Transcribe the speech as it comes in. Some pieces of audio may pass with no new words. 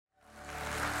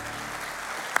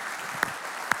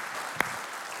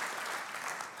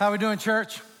How we doing,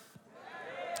 church?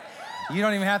 You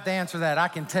don't even have to answer that. I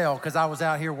can tell because I was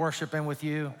out here worshiping with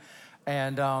you,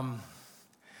 and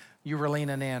you were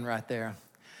leaning in right there.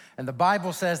 And the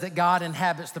Bible says that God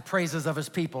inhabits the praises of his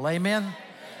people. Amen?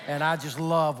 And I just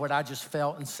love what I just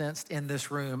felt and sensed in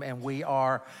this room, and we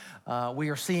are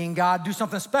seeing God do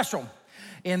something special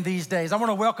in these days. I want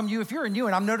to welcome you. If you're new,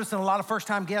 and I'm noticing a lot of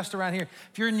first-time guests around here.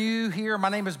 If you're new here, my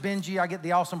name is Benji. I get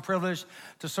the awesome privilege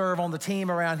to serve on the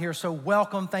team around here. So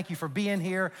welcome. Thank you for being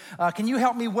here. Can you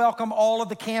help me welcome all of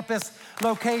the campus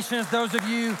locations, those of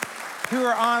you who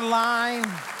are online?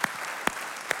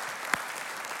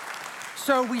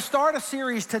 So we start a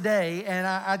series today, and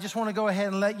I just want to go ahead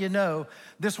and let you know,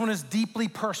 this one is deeply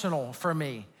personal for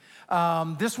me.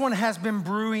 This one has been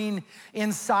brewing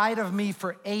inside of me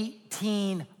for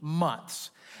 18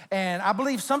 months. And I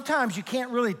believe sometimes you can't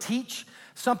really teach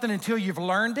something until you've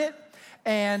learned it.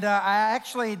 And I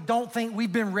actually don't think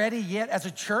we've been ready yet as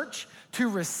a church to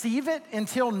receive it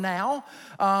until now.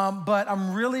 But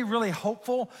I'm really, really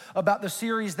hopeful about the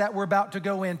series that we're about to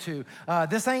go into.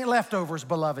 This ain't leftovers,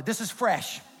 beloved. This is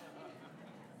fresh.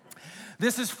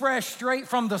 This is fresh straight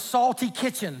from the salty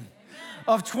kitchen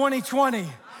of 2020.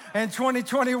 And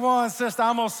 2021, sister,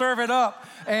 I'm gonna serve it up,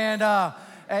 and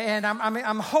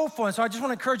I'm hopeful, and so I just want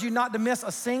to encourage you not to miss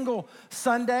a single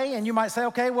Sunday. And you might say,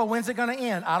 okay, well, when's it gonna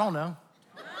end? I don't know.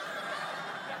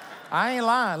 I ain't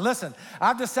lying. Listen,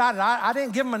 I've decided I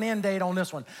didn't give them an end date on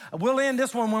this one. We'll end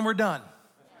this one when we're done.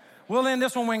 We'll end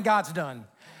this one when God's done,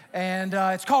 and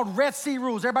it's called Red Sea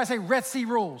Rules. Everybody say Red Sea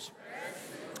Rules.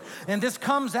 And this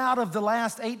comes out of the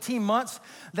last 18 months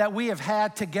that we have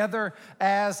had together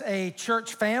as a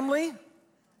church family,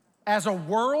 as a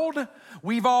world.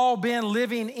 We've all been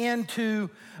living into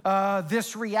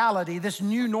this reality, this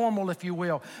new normal, if you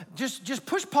will. Just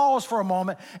push pause for a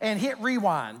moment and hit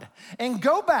rewind. And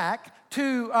go back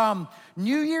to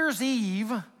New Year's Eve,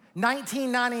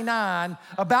 1999,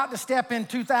 about to step in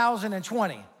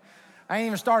 2020. I ain't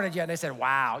even started yet. And they said,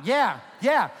 wow,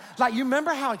 yeah. Like, you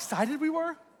remember how excited we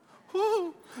were?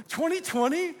 Woo,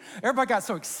 2020, everybody got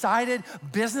so excited.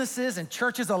 Businesses and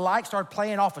churches alike started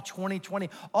playing off of 2020.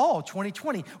 Oh,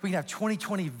 2020, we can have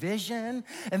 2020 vision.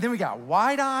 And then we got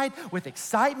wide-eyed with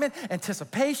excitement,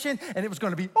 anticipation, and it was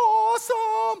gonna be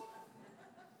awesome.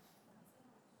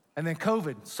 And then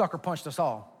COVID sucker punched us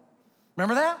all.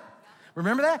 Remember that?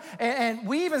 Remember that? And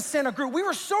we even sent a group. We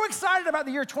were so excited about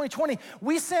the year 2020,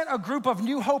 we sent a group of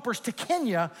New Hopers to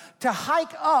Kenya to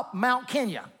hike up Mount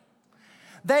Kenya.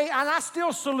 And I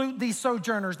still salute these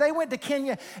sojourners. They went to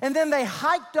Kenya, and then they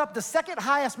hiked up the second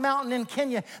highest mountain in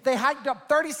Kenya. They hiked up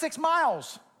 36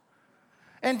 miles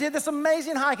and did this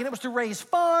amazing hike, and it was to raise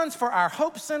funds for our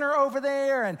Hope Center over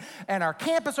there and our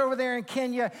campus over there in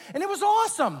Kenya, and it was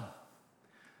awesome.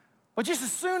 But just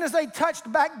as soon as they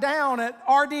touched back down at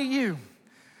RDU,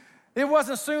 it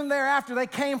wasn't soon thereafter they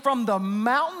came from the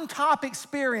mountaintop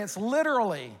experience,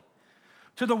 literally,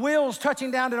 to the wheels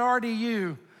touching down at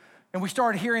RDU, and we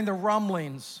started hearing the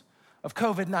rumblings of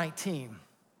COVID-19.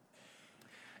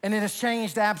 And it has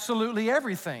changed absolutely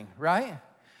everything, right?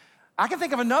 I can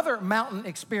think of another mountain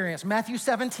experience, Matthew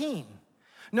 17.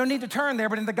 No need to turn there,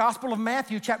 but in the Gospel of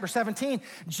Matthew, chapter 17,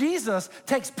 Jesus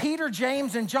takes Peter,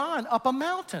 James, and John up a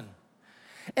mountain.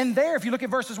 And there, if you look at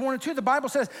verses 1 and 2, the Bible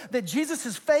says that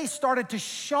Jesus' face started to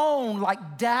shone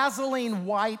like dazzling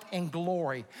white and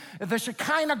glory. The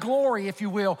Shekinah glory, if you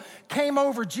will, came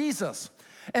over Jesus.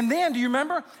 And then, do you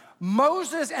remember?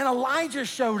 Moses and Elijah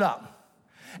showed up.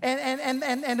 And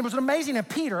it was amazing. And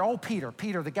Peter,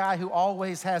 the guy who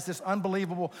always has this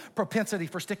unbelievable propensity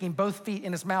for sticking both feet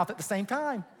in his mouth at the same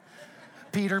time.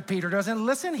 Peter doesn't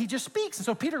listen, he just speaks. And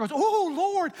so Peter goes, oh,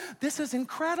 Lord, this is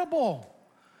incredible.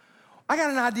 I got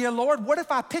an idea, Lord. What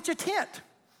if I pitch a tent?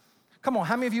 Come on,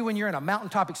 how many of you, when you're in a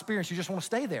mountaintop experience, you just want to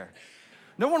stay there?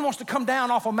 No one wants to come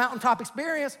down off a mountaintop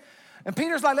experience. And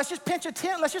Peter's like, let's just pitch a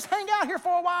tent. Let's just hang out here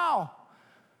for a while.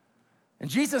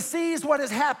 And Jesus sees what is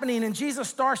happening, and Jesus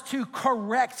starts to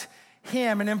correct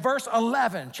him. And in verse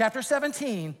 11, chapter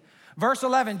 17, verse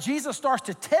 11, Jesus starts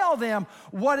to tell them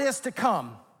what is to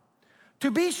come. To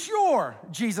be sure,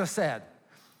 Jesus said,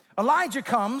 Elijah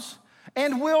comes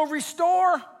and will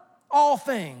restore all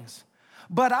things.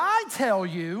 But I tell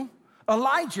you,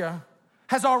 Elijah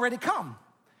has already come,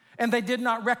 and they did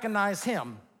not recognize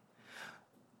him,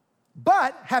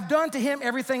 but have done to him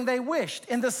everything they wished.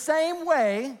 In the same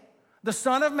way, the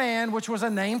Son of Man, which was a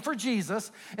name for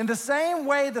Jesus, in the same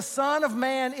way the Son of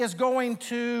Man is going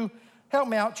to, help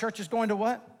me out, church, is going to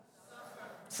what?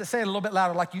 Suffer. Say it a little bit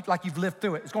louder like you've lived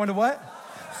through it. It's going to what?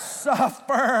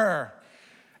 Suffer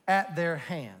at their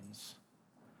hands.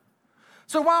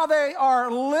 So while they are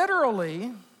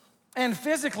literally and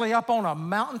physically up on a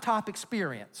mountaintop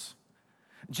experience.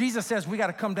 Jesus says we got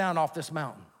to come down off this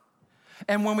mountain.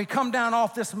 And when we come down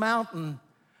off this mountain,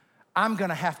 I'm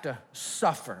gonna have to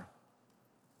suffer.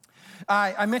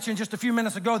 I mentioned just a few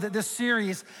minutes ago that this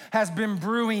series has been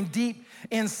brewing deep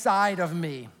inside of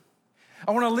me.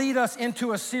 I wanna lead us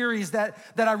into a series that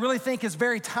I really think is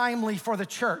very timely for the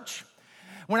church.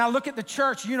 When I look at the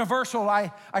church, Universal,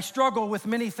 I struggle with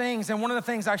many things, and one of the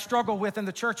things I struggle with in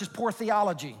the church is poor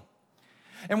theology.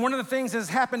 And one of the things that has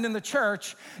happened in the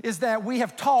church is that we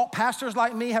have taught, pastors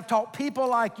like me have taught people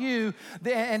like you,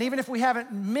 and even if we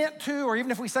haven't meant to, or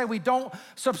even if we say we don't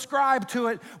subscribe to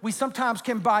it, we sometimes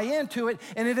can buy into it,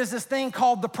 and it is this thing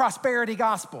called the prosperity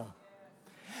gospel.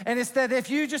 And it's that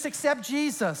if you just accept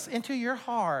Jesus into your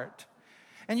heart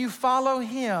and you follow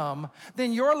him,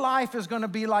 then your life is gonna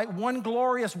be like one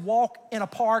glorious walk in a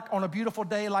park on a beautiful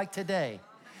day like today.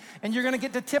 And you're gonna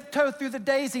get to tiptoe through the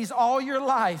daisies all your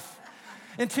life,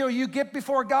 until you get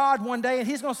before God one day and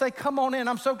he's gonna say, come on in,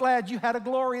 I'm so glad you had a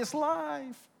glorious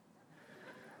life.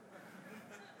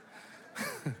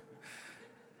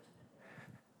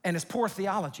 And it's poor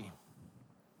theology.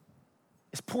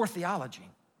 It's poor theology.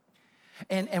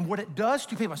 And what it does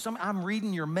to people, I'm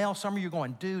reading your mail, some of you are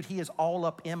going, dude, he is all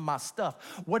up in my stuff.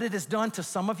 What it has done to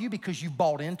some of you because you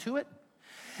bought into it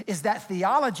is that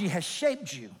theology has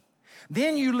shaped you.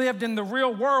 Then you lived in the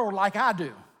real world like I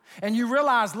do. And you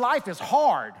realize life is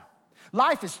hard.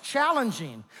 Life is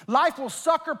challenging. Life will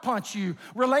sucker punch you.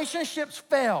 Relationships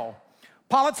fail.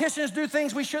 Politicians do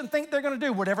things we shouldn't think they're gonna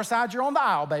do. Whatever side you're on the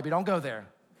aisle, baby, don't go there.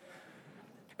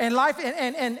 And life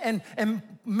and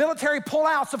military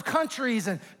pullouts of countries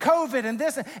and COVID and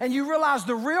this, and you realize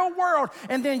the real world,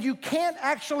 and then you can't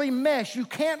actually mesh, you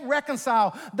can't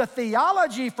reconcile the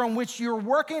theology from which you're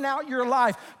working out your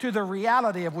life to the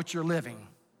reality of which you're living.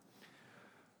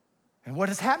 And what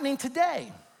is happening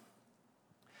today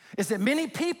is that many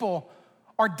people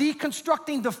are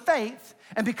deconstructing the faith,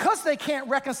 and because they can't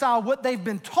reconcile what they've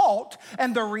been taught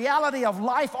and the reality of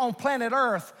life on planet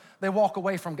Earth, they walk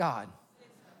away from God.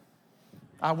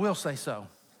 I will say so.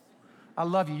 I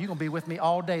love you. You're gonna be with me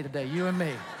all day today, you and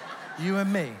me. You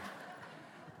and me.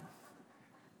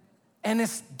 And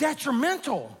it's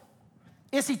detrimental.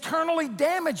 It's eternally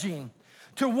damaging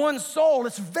to one's soul.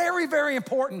 It's very, very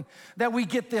important that we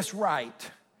get this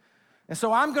right. And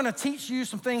so I'm gonna teach you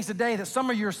some things today that some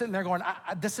of you are sitting there going,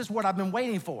 this is what I've been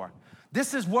waiting for.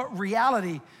 This is what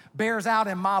reality bears out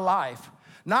in my life.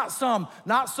 Not some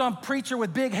preacher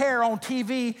with big hair on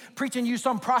TV preaching you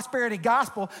some prosperity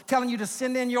gospel, telling you to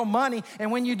send in your money,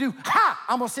 and when you do,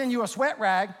 I'm gonna send you a sweat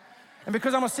rag. And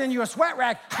because I'm gonna send you a sweat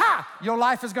rag, your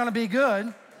life is gonna be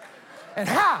good. And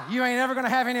you ain't ever gonna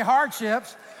have any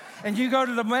hardships. And you go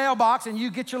to the mailbox and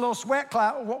you get your little sweat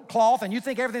cloth and you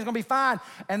think everything's gonna be fine,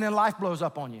 and then life blows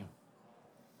up on you.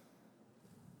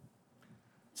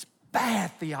 It's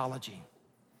bad theology,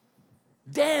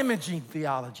 damaging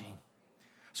theology.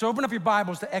 So open up your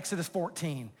Bibles to Exodus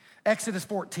 14. Exodus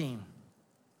 14.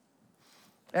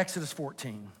 Exodus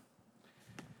 14.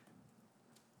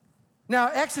 Now,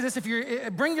 Exodus, if you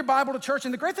bring your Bible to church,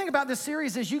 and the great thing about this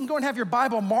series is you can go and have your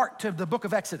Bible marked to the book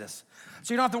of Exodus.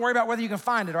 So you don't have to worry about whether you can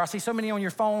find it, or I see so many on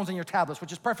your phones and your tablets,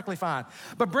 which is perfectly fine.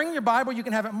 But bring your Bible, you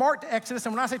can have it marked to Exodus,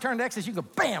 and when I say turn to Exodus, you can go,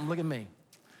 bam, look at me.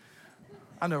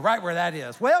 I know right where that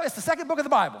is. Well, it's the second book of the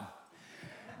Bible.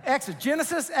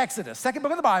 Genesis, Exodus, second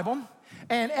book of the Bible.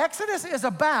 And Exodus is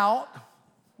about,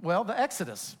 well, the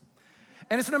Exodus.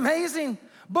 And it's an amazing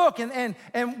book. And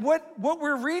what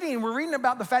we're reading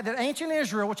about the fact that ancient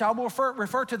Israel, which I will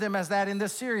refer to them as that in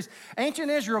this series,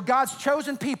 ancient Israel, God's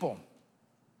chosen people,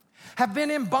 have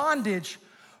been in bondage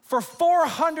for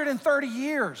 430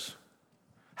 years.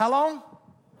 How long?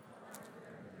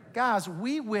 Guys,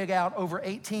 we wig out over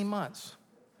 18 months.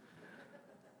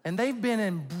 And they've been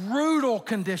in brutal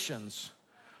conditions.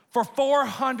 For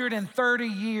 430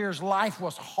 years, life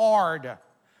was hard.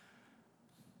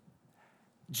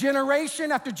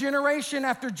 Generation after generation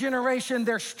after generation,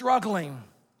 they're struggling.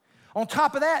 On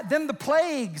top of that, then the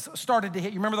plagues started to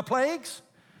hit. You remember the plagues?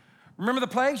 Remember the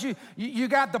plagues? You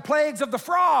got the plagues of the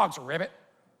frogs. Ribbit,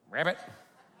 ribbit,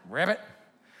 ribbit.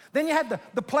 Then you had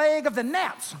the plague of the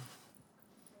gnats.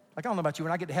 Like, I don't know about you,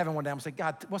 when I get to heaven one day, I'm gonna say,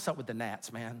 God, what's up with the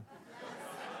gnats, man?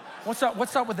 What's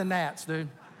up with the gnats, dude?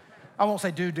 I won't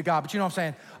say dude to God, but you know what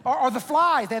I'm saying. Or the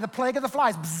flies, they had the plague of the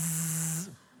flies. Bzzz.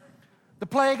 The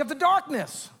plague of the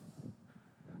darkness.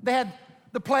 They had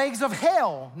the plagues of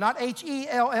hell, not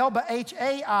H-E-L-L, but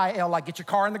H-A-I-L, like get your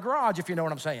car in the garage, if you know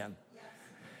what I'm saying. Yes.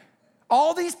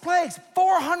 All these plagues,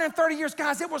 430 years,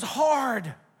 guys, it was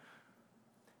hard.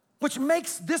 Which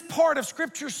makes this part of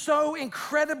Scripture so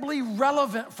incredibly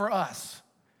relevant for us.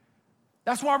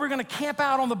 That's why we're gonna camp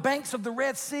out on the banks of the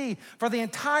Red Sea for the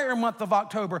entire month of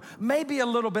October, maybe a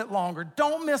little bit longer.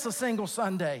 Don't miss a single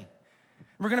Sunday.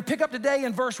 We're gonna pick up today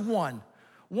in verse 1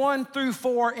 through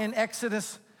 4 in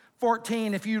Exodus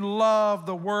 14. If you love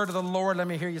the word of the Lord, let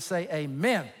me hear you say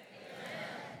amen.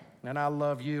 And I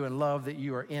love you and love that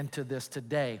you are into this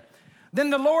today.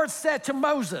 Then the Lord said to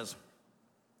Moses,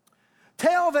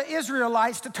 tell the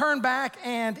Israelites to turn back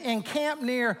and encamp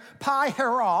near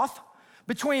Pi-Hahiroth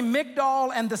between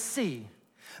Migdol and the sea.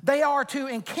 They are to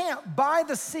encamp by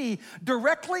the sea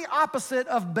directly opposite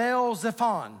of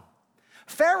Baal-Zephon.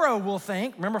 Pharaoh will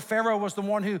think, remember Pharaoh was the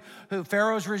one who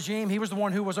Pharaoh's regime, he was the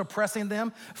one who was oppressing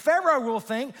them. Pharaoh will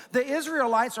think the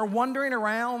Israelites are wandering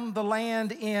around the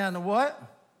land in what?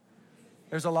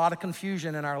 There's a lot of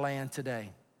confusion in our land today.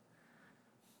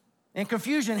 And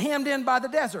confusion hemmed in by the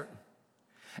desert.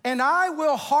 And I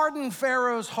will harden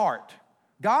Pharaoh's heart.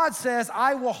 God says,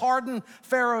 I will harden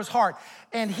Pharaoh's heart,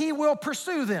 and he will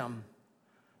pursue them.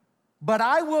 But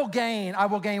I will gain what?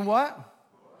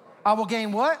 I will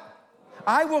gain what?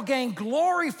 I will gain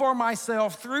glory for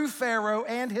myself through Pharaoh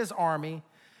and his army,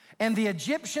 and the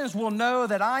Egyptians will know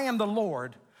that I am the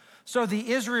Lord. So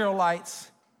the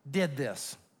Israelites did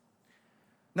this.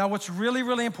 Now, what's really,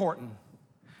 really important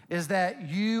is that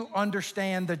you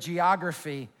understand the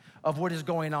geography of what is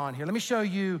going on here. Let me show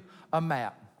you a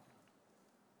map.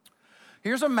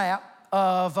 Here's a map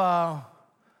of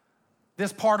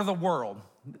this part of the world.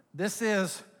 This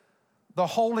is the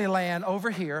Holy Land over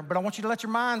here, but I want you to let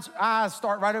your mind's eyes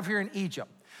start right over here in Egypt.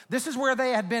 This is where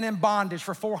they had been in bondage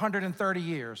for 430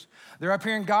 years. They're up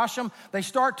here in Goshen. They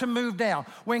start to move down.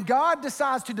 When God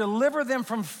decides to deliver them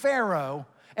from Pharaoh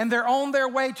and they're on their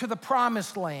way to the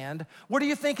promised land, what do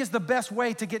you think is the best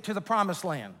way to get to the promised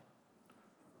land?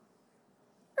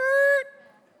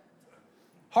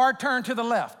 Hard turn to the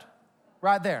left,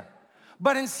 right there.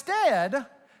 But instead,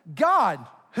 God,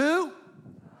 who?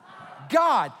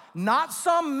 God, not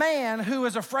some man who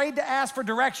is afraid to ask for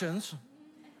directions.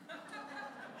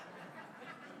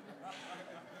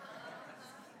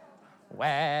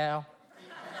 Well,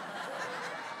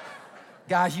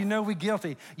 guys, you know we're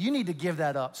guilty. You need to give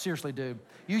that up. Seriously, dude.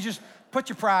 You just put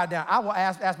your pride down. I will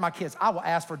ask my kids, I will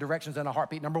ask for directions in a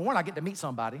heartbeat. Number one, I get to meet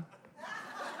somebody.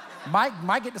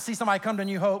 Might get to see somebody come to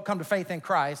new hope, come to faith in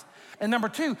Christ. And number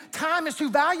two, time is too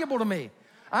valuable to me.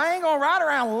 I ain't gonna ride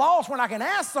around lost when I can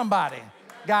ask somebody.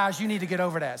 Guys, you need to get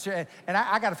over that. And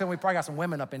I got a feeling we probably got some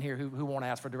women up in here who won't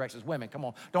ask for directions. Women, come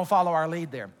on, don't follow our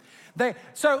lead there.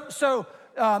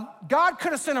 God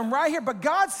could have sent them right here, but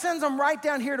God sends them right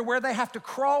down here to where they have to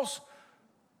cross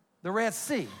the Red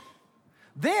Sea.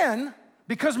 Then,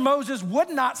 because Moses would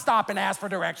not stop and ask for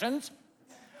directions,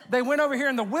 they went over here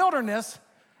in the wilderness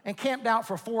and camped out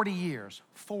for 40 years.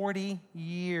 40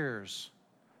 years.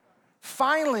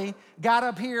 Finally got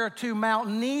up here to Mount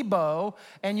Nebo,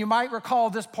 and you might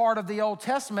recall this part of the Old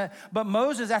Testament, but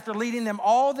Moses, after leading them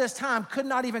all this time, could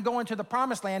not even go into the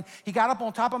promised land. He got up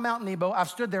on top of Mount Nebo. I've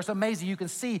stood there. It's amazing. You can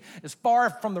see as far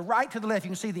from the right to the left, you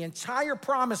can see the entire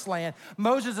promised land.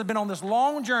 Moses has been on this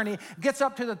long journey, gets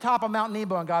up to the top of Mount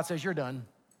Nebo, and God says, you're done.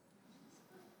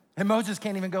 And Moses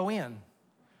can't even go in.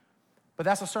 But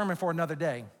that's a sermon for another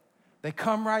day. They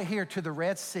come right here to the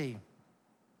Red Sea,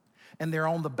 and they're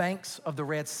on the banks of the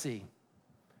Red Sea.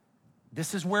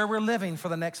 This is where we're living for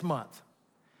the next month.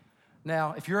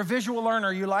 Now, if you're a visual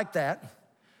learner, you like that,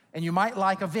 and you might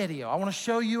like a video. I want to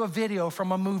show you a video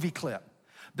from a movie clip.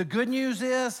 The good news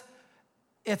is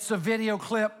it's a video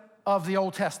clip of the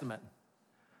Old Testament.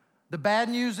 The bad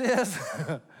news is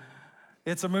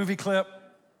it's a movie clip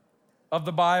of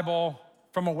the Bible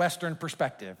from a Western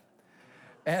perspective.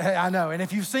 I know, and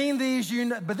if you've seen these, you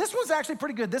know, but this one's actually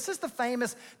pretty good. This is the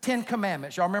famous 10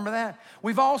 Commandments. Y'all remember that?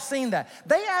 We've all seen that.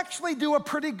 They actually do a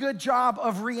pretty good job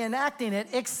of reenacting it,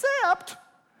 except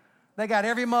they got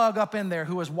every mug up in there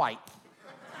who is white.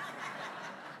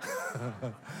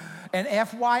 And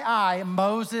FYI,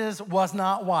 Moses was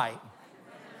not white.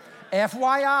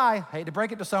 FYI, hate to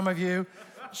break it to some of you,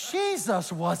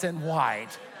 Jesus wasn't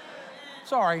white.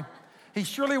 Sorry. He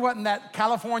surely wasn't that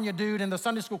California dude in the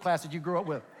Sunday school class that you grew up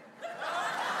with.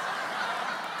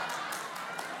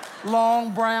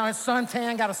 Long brown, his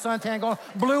suntan, got a suntan going,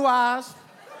 blue eyes.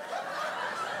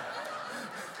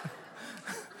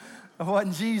 It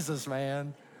wasn't Jesus,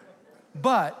 man.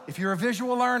 But if you're a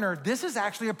visual learner, this is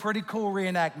actually a pretty cool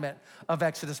reenactment of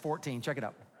Exodus 14. Check it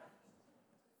out.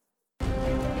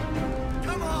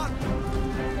 Come on!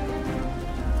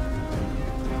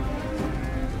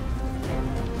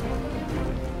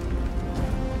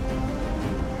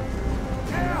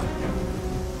 Yeah!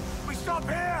 We stop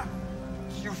here!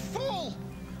 You're full!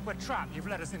 We're trapped. You've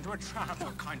led us into a trap.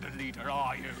 What kind of leader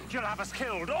are you? You'll have us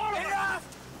killed, all of us!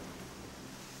 Enough!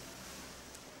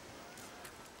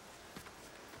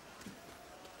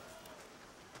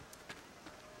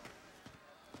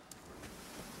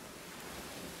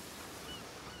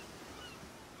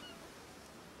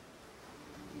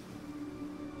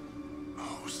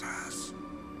 Moses.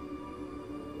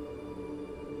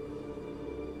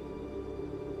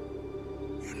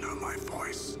 You know my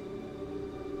voice.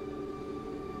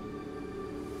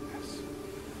 Yes.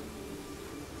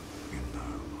 You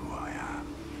know who I am.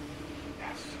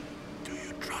 Yes. Do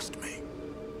you trust me?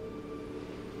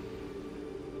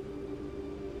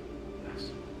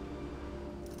 Yes.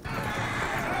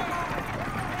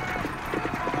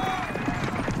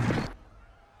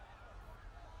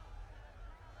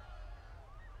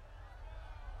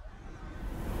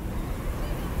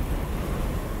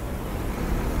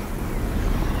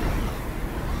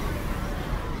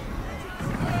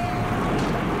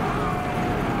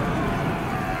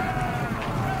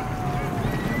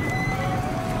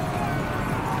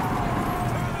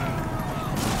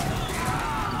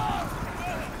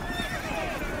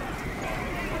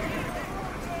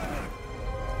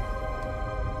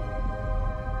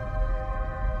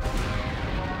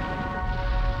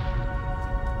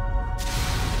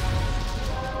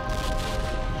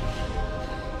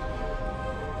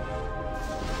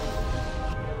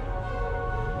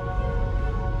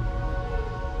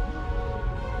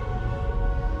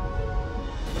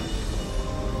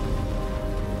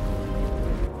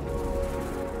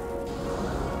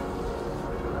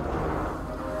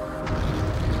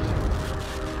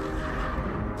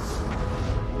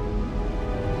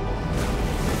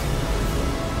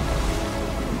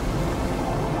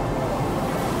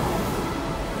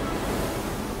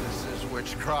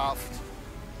 Witchcraft.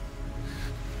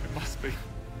 It must be.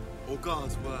 Or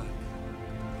God's work.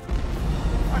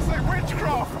 I say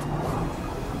witchcraft!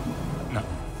 No.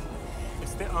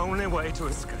 It's the only way to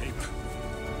escape.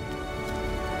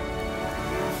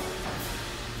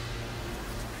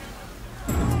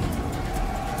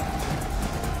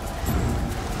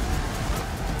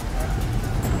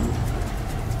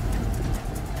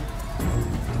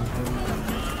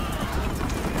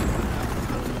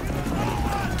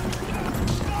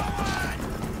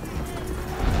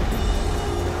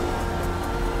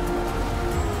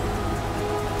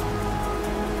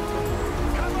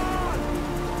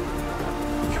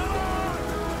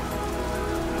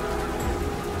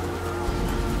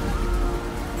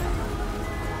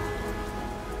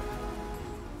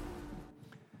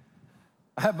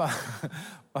 I have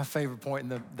my favorite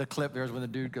point in the clip there is when the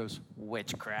dude goes,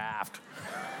 witchcraft.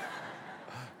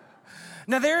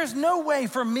 Now, there is no way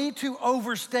for me to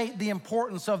overstate the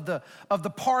importance of the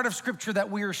part of Scripture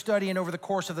that we are studying over the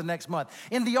course of the next month.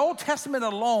 In the Old Testament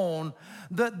alone,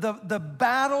 the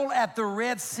battle at the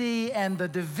Red Sea and the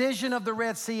division of the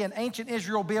Red Sea and ancient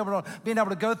Israel being able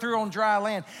to go through on dry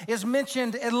land is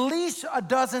mentioned at least a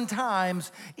dozen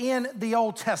times in the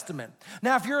Old Testament.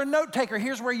 Now, if you're a note taker,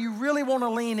 here's where you really want to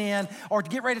lean in or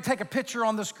get ready to take a picture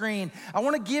on the screen. I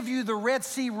want to give you the Red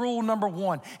Sea rule number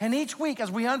 1. And each week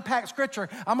as we unpack Scripture,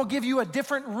 I'm gonna give you a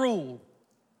different rule.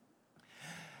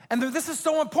 And this is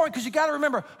so important because you gotta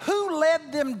remember, who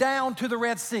led them down to the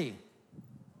Red Sea?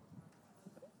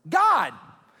 God.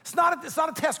 It's not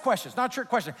a test question, it's not a trick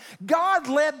question. God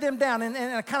led them down in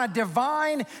a kind of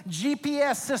divine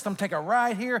GPS system. Take a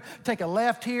right here, take a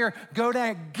left here, go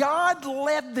down. God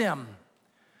led them.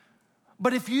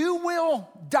 But if you will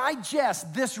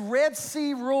digest this Red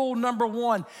Sea rule number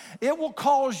 1, it will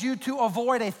cause you to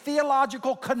avoid a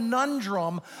theological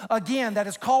conundrum, again, that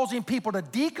is causing people to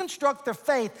deconstruct their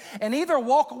faith and either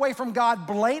walk away from God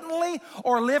blatantly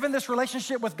or live in this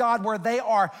relationship with God where they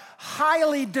are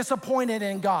highly disappointed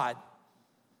in God.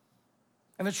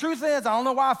 And the truth is, I don't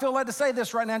know why I feel led to say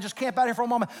this right now, just camp out here for a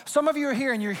moment. Some of you are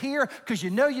here and you're here because you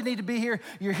know you need to be here.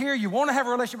 You're here, you want to have a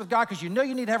relationship with God because you know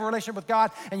you need to have a relationship with God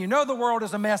and you know the world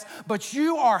is a mess, but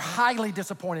you are highly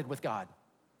disappointed with God.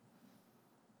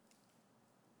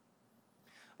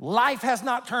 Life has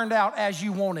not turned out as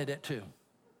you wanted it to.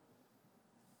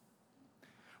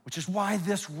 Which is why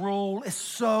this rule is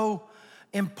so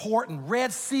important.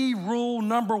 Red Sea rule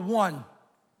number 1.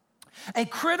 A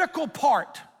critical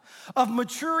part of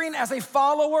maturing as a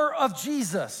follower of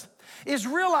Jesus is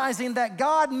realizing that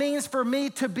God means for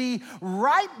me to be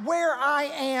right where I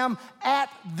am at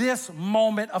this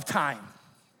moment of time.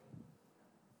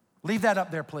 Leave that up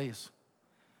there, please.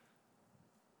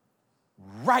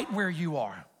 Right where you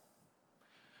are.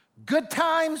 Good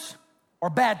times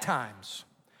or bad times.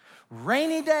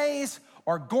 Rainy days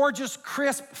or gorgeous,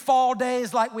 crisp fall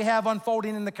days like we have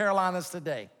unfolding in the Carolinas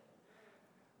today.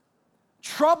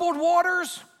 troubled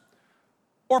waters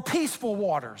or peaceful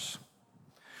waters.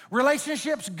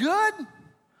 Relationships good,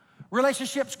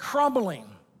 relationships crumbling.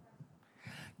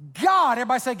 God,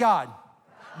 everybody say God.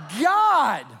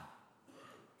 God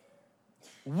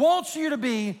wants you to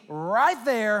be right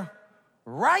there,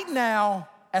 right now,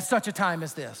 at such a time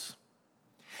as this.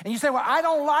 And you say, well, I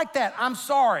don't like that. I'm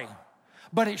sorry.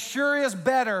 But it sure is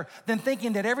better than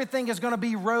thinking that everything is going to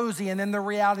be rosy and then the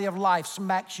reality of life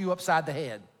smacks you upside the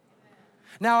head.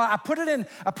 Now, I put it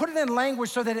in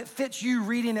language so that it fits you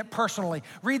reading it personally.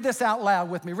 Read this out loud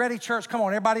with me. Ready, church? Come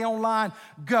on, everybody online,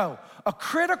 go. A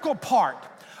critical part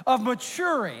of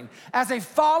maturing as a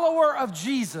follower of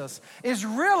Jesus is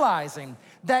realizing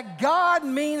that God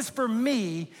means for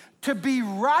me to be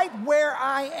right where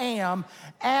I am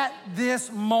at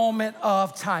this moment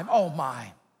of time. Oh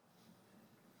my.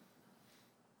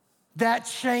 That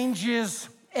changes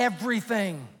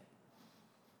everything.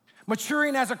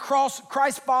 Maturing as a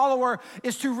Christ follower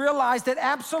is to realize that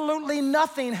absolutely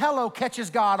nothing,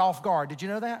 catches God off guard. Did you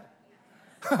know that?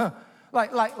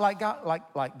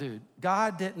 Dude,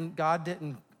 God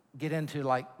didn't get into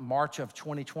like March of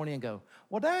 2020 and go,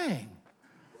 well, dang.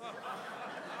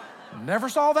 Never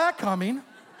saw that coming.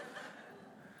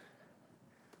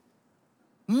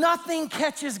 Nothing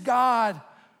catches God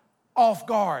off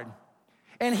guard.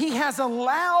 And he has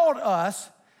allowed us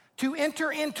to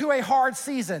enter into a hard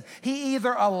season. He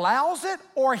either allows it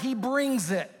or he brings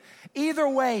it. Either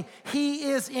way,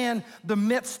 he is in the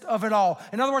midst of it all.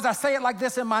 In other words, I say it like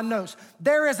this in my notes.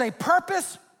 There is a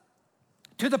purpose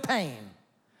to the pain.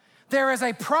 There is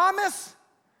a promise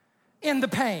in the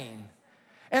pain.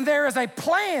 And there is a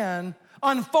plan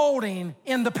unfolding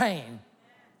in the pain.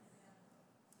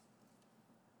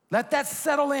 Let that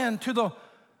settle in to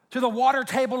the water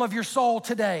table of your soul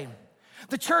today.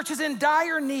 The church is in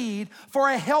dire need for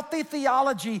a healthy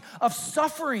theology of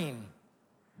suffering.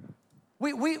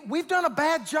 We've done a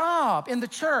bad job in the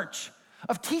church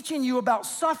of teaching you about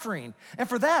suffering. And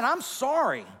for that, I'm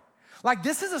sorry. Like,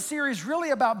 this is a series really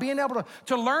about being able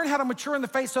to learn how to mature in the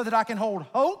faith so that I can hold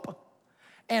hope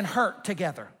and hurt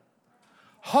together.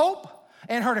 Hope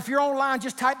and hurt. If you're online,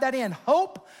 just type that in.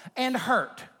 Hope and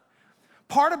hurt.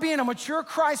 Part of being a mature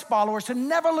Christ follower is to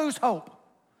never lose hope,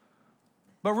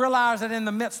 but realize that in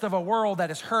the midst of a world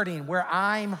that is hurting, where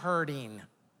I'm hurting,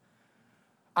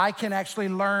 I can actually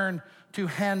learn to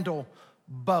handle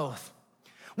both.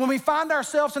 When we find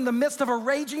ourselves in the midst of a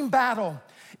raging battle,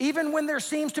 even when there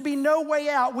seems to be no way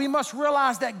out, we must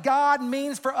realize that God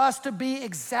means for us to be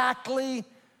exactly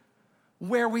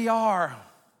where we are.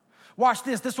 Watch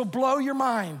this. This will blow your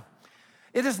mind.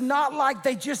 It is not like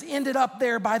they just ended up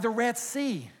there by the Red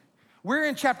Sea. We're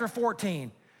in chapter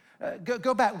 14.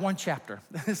 Go back one chapter.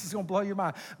 This is going to blow your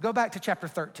mind. Go back to chapter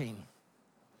 13.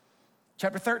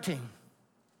 Chapter 13,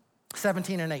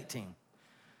 17 and 18.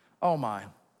 Oh my.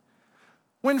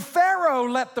 When Pharaoh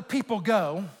let the people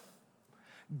go,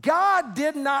 God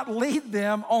did not lead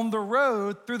them on the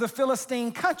road through the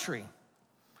Philistine country,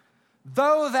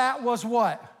 though that was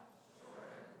what?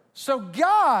 So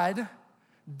God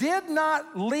did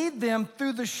not lead them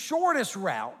through the shortest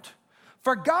route,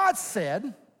 for God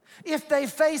said, if they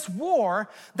face war,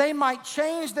 they might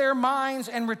change their minds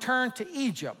and return to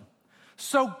Egypt.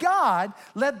 So God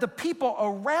led the people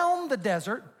around the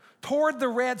desert toward the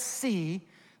Red Sea.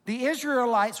 The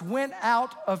Israelites went up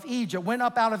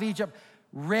out of Egypt,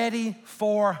 ready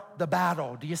for the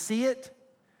battle. Do you see it?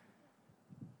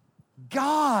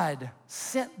 God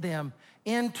sent them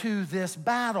into this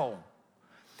battle.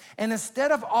 And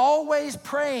instead of always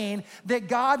praying that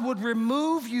God would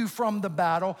remove you from the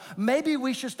battle, maybe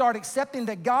we should start accepting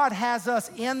that God has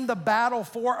us in the battle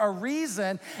for a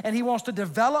reason, and he wants to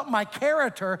develop my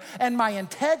character and my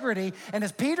integrity. And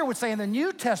as Peter would say in the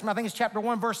New Testament, I think it's chapter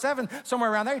 1, verse 7,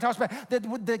 somewhere around there, he talks about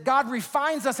that God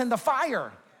refines us in the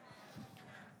fire.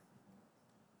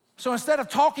 So instead of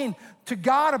talking to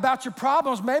God about your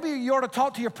problems, maybe you ought to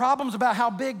talk to your problems about how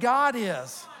big God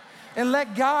is. And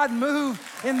let God move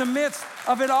in the midst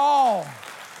of it all.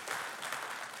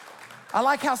 I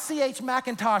like how C.H.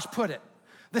 Mackintosh put it.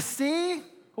 The sea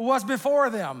was before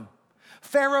them,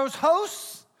 Pharaoh's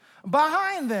hosts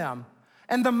behind them,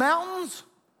 and the mountains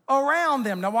around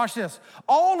them. Now watch this.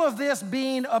 All of this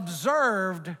being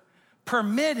observed,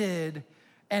 permitted,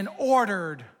 and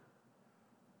ordered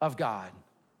of God.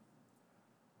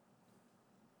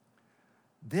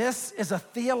 This is a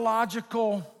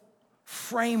theological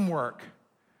framework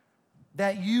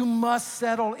that you must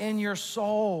settle in your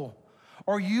soul,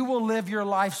 or you will live your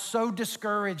life so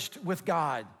discouraged with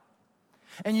God.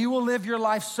 And you will live your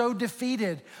life so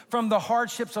defeated from the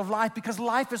hardships of life, because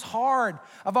life is hard.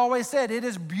 I've always said it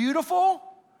is beautiful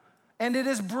and it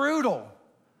is brutal.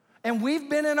 And we've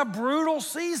been in a brutal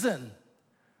season.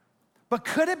 But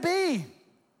could it be?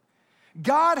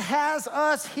 God has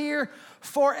us here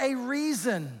for a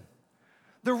reason.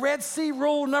 The Red Sea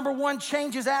rule, number one,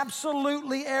 changes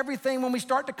absolutely everything when we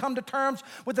start to come to terms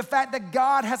with the fact that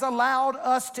God has allowed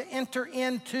us to enter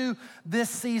into this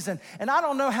season. And I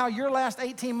don't know how your last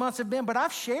 18 months have been, but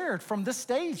I've shared from this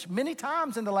stage many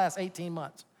times in the last 18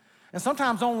 months. And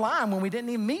sometimes online when we didn't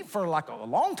even meet for like a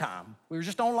long time. We were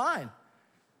just online.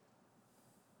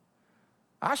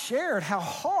 I shared how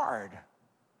hard,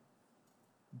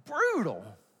 brutal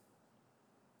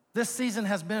this season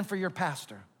has been for your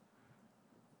pastor.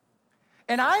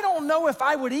 And I don't know if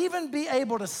I would even be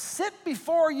able to sit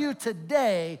before you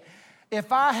today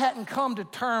if I hadn't come to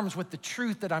terms with the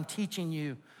truth that I'm teaching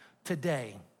you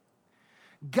today.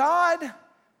 God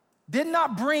did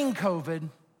not bring COVID,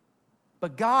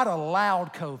 but God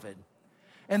allowed COVID.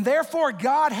 And therefore,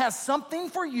 God has something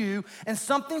for you and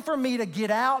something for me to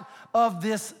get out of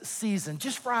this season.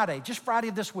 Just Friday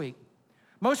of this week.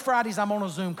 Most Fridays I'm on a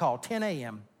Zoom call, 10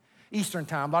 a.m. Eastern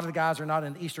time. A lot of the guys are not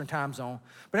in the Eastern time zone.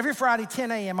 But every Friday, 10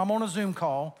 a.m., I'm on a Zoom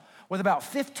call with about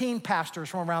 15 pastors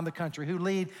from around the country who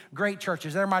lead great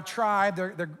churches. They're my tribe.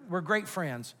 We're great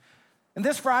friends. And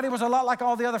this Friday was a lot like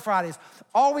all the other Fridays.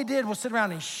 All we did was sit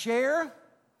around and share,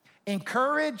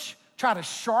 encourage, try to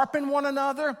sharpen one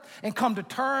another, and come to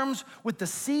terms with the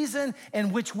season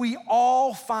in which we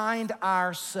all find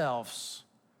ourselves.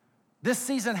 This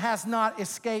season has not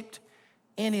escaped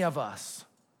any of us.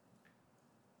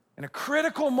 And a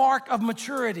critical mark of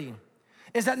maturity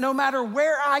is that no matter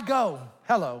where I go,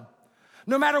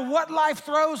 no matter what life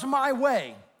throws my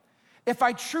way, if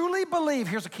I truly believe,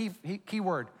 here's a key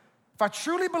word, if I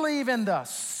truly believe in the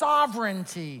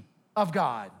sovereignty of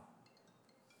God,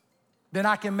 then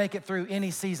I can make it through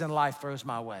any season life throws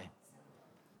my way.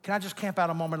 Can I just camp out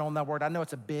a moment on that word? I know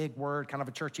it's a big word, kind of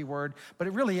a churchy word, but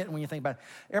it really isn't when you think about it.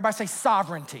 Everybody say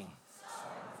sovereignty.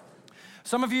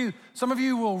 Some of you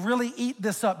will really eat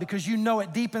this up because you know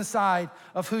it deep inside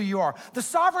of who you are. The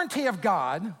sovereignty of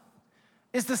God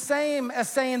is the same as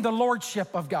saying the lordship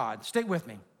of God. Stick with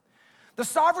me. The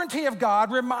sovereignty of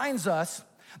God reminds us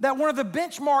that one of the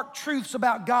benchmark truths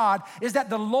about God is that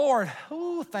the Lord,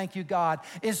 thank you, God,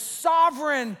 is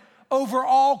sovereign over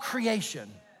all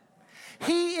creation.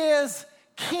 He is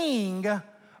king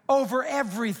over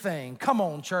everything. Come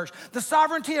on, church. The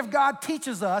sovereignty of God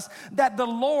teaches us that the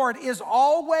Lord is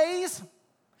always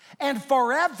and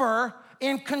forever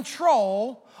in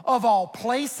control of all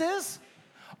places,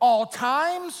 all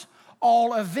times,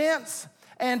 all events,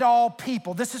 and all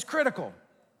people. This is critical.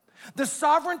 The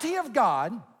sovereignty of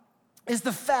God is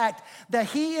the fact that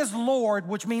He is Lord,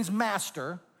 which means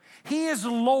master. He is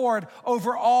Lord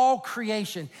over all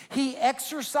creation. He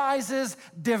exercises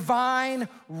divine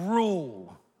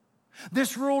rule.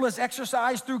 This rule is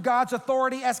exercised through God's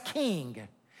authority as king.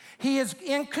 He is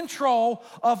in control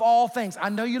of all things. I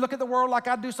know you look at the world like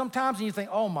I do sometimes and you think,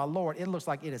 oh my Lord, it looks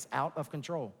like it is out of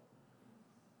control.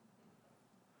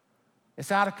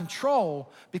 It's out of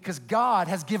control because God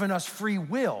has given us free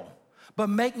will. But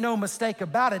make no mistake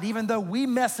about it, even though we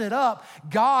mess it up,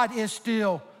 God is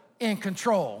still in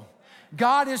control.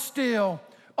 God is still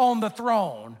on the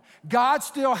throne. God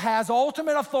still has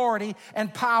ultimate authority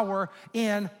and power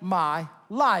in my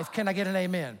life. Can I get an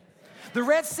amen? The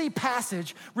Red Sea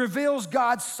passage reveals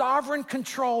God's sovereign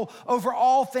control over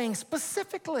all things,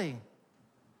 specifically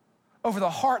over the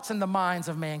hearts and the minds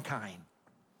of mankind.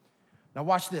 Now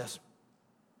watch this.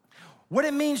 What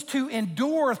it means to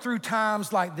endure through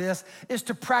times like this is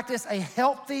to practice a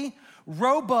healthy,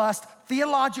 robust,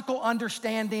 theological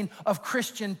understanding of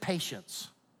Christian patience.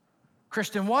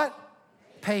 Christian what?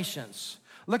 Patience.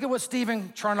 Look at what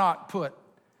Stephen Charnock put.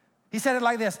 He said it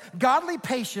like this: godly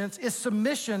patience is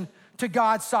submission to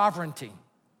God's sovereignty.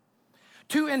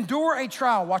 To endure a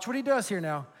trial, watch what he does here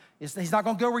now. He's not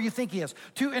gonna go where you think he is.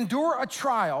 To endure a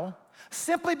trial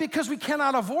simply because we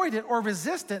cannot avoid it or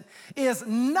resist it is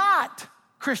not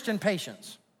Christian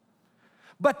patience.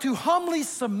 But to humbly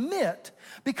submit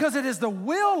because it is the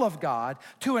will of God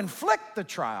to inflict the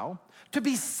trial, to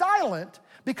be silent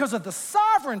because of the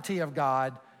sovereignty of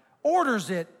God orders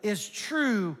it, is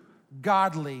true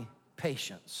godly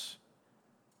patience.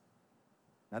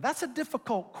 Now that's a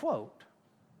difficult quote.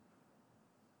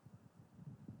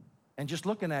 And just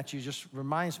looking at you just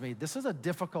reminds me, this is a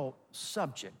difficult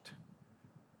subject.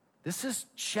 This is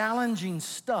challenging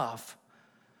stuff,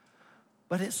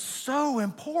 but it's so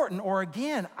important, or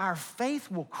again, our faith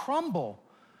will crumble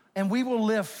and we will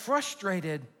live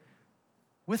frustrated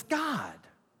with God.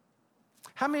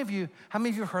 How many of you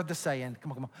heard the saying,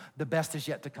 come on, the best is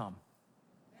yet to come?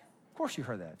 Of course you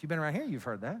heard that. If you've been around here, you've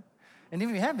heard that. And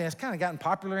even if you haven't, it's kind of gotten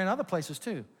popular in other places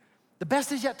too. The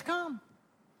best is yet to come.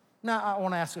 Now, I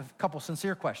want to ask a couple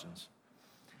sincere questions.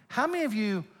 How many of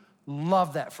you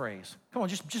love that phrase? Come on,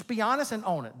 just be honest and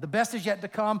own it. The best is yet to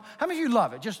come. How many of you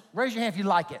love it? Just raise your hand if you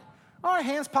like it. All right,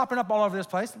 hands popping up all over this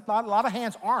place. A lot of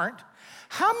hands aren't.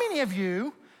 How many of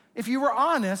you, if you were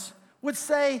honest, would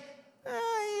say,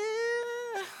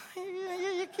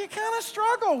 you kind of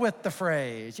struggle with the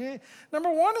phrase?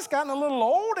 Number one, it's gotten a little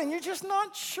old and you're just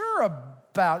not sure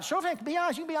about it. Show of hands, be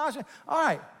honest, you can be honest. All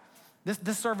right,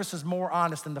 this service is more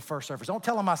honest than the first service. Don't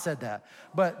tell them I said that.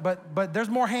 But there's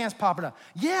more hands popping up.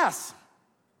 Yes.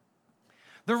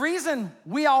 The reason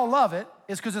we all love it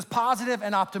is because it's positive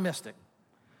and optimistic.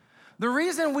 The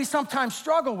reason we sometimes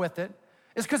struggle with it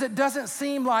is because it doesn't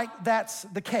seem like that's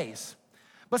the case.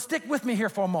 But stick with me here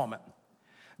for a moment.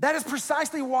 That is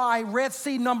precisely why Red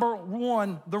Sea number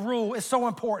 1, the rule, is so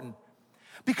important.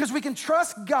 Because we can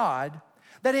trust God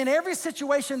that in every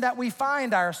situation that we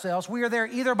find ourselves, we are there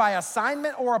either by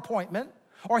assignment or appointment,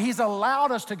 or He's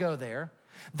allowed us to go there.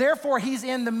 Therefore, He's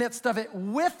in the midst of it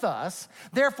with us.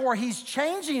 Therefore, He's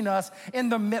changing us in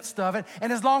the midst of it.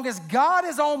 And as long as God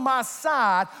is on my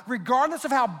side, regardless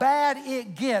of how bad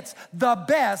it gets, the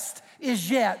best is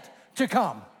yet to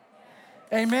come.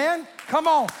 Amen? Come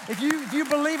on. If you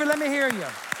believe it, let me hear you.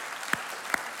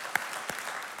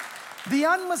 The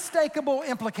unmistakable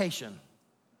implication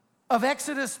of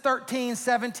Exodus 13,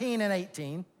 17, and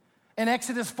 18, and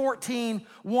Exodus 14,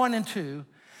 1 and 2,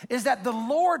 is that the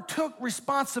Lord took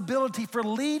responsibility for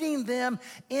leading them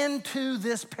into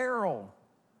this peril.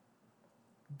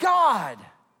 God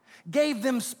gave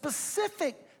them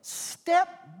specific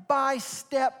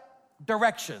step-by-step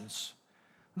directions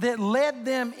that led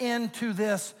them into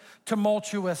this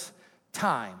tumultuous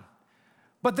time.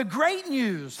 But the great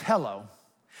news,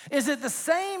 is that the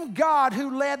same God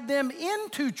who led them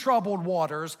into troubled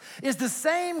waters is the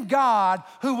same God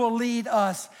who will lead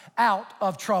us out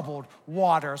of troubled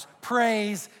waters.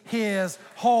 Praise His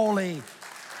holy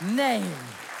name.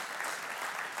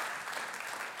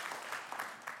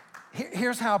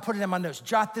 Here's how I put it in my notes.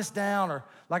 Jot this down, or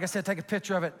like I said, take a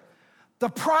picture of it. The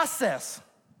process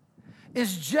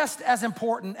is just as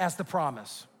important as the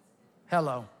promise.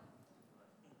 The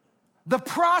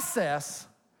process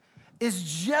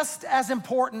is just as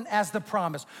important as the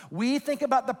promise. We think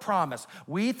about the promise.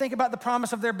 We think about the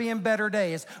promise of there being better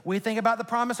days. We think about the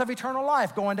promise of eternal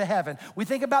life, going to heaven. We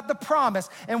think about the promise.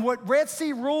 And what Red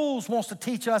Sea Rules wants to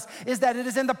teach us is that it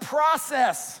is in the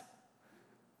process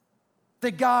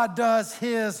that God does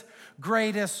His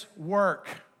greatest work.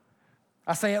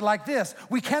 I say it like this: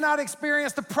 we cannot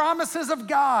experience the promises of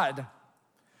God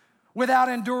without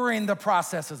enduring the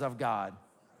processes of God.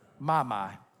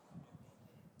 My.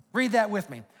 Read that with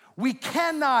me. We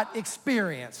cannot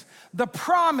experience the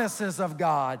promises of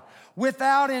God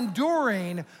without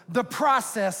enduring the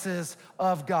processes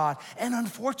of God. And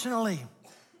unfortunately,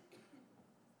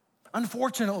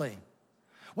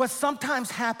 what sometimes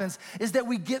happens is that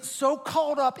we get so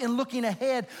caught up in looking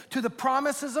ahead to the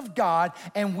promises of God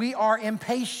and we are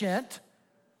impatient.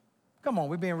 Come on,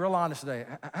 we're being real honest today.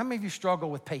 How many of you struggle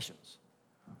with patience?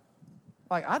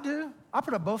 Like I do. I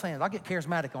put up both hands. I get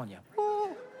charismatic on you. Woo.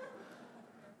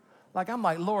 Like I'm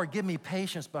like, Lord, give me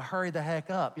patience, but hurry the heck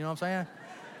up. You know what I'm saying?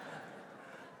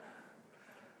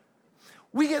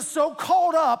 We get so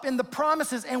caught up in the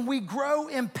promises and we grow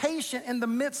impatient in the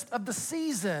midst of the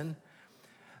season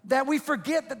that we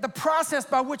forget that the process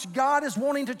by which God is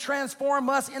wanting to transform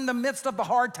us in the midst of the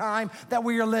hard time that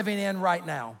we are living in right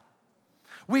now.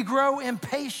 We grow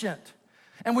impatient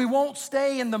and we won't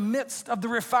stay in the midst of the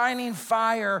refining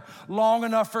fire long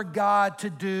enough for God to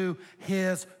do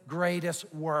His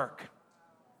greatest work.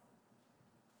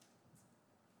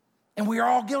 And we are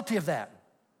all guilty of that.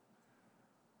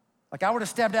 Like I would have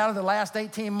stepped out of the last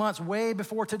 18 months way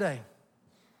before today.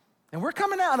 And we're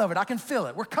coming out of it. I can feel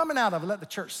it. We're coming out of it. Let the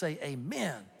church say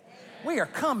amen. We are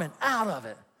coming out of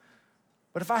it.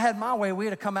 But if I had my way, we'd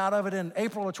have come out of it in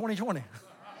April of 2020.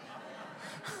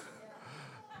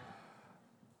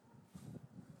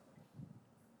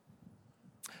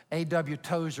 A.W.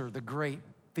 Tozer, the great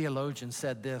theologian,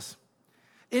 said this: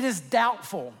 "It is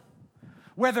doubtful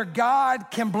whether God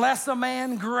can bless a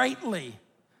man greatly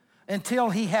until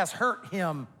he has hurt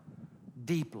him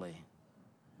deeply."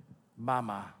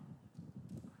 My.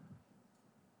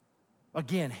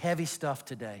 Again, heavy stuff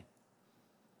today.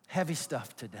 Heavy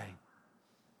stuff today.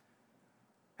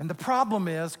 And the problem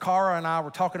is, Cara and I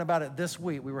were talking about it this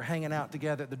week. We were hanging out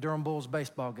together at the Durham Bulls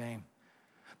baseball game.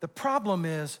 The problem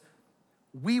is,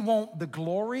 we want the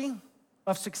glory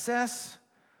of success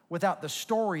without the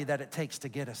story that it takes to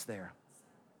get us there.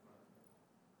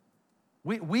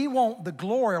 We want the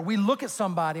glory, or we look at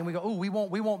somebody and we go, oh, we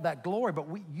want that glory, but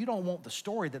you don't want the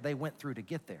story that they went through to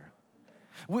get there.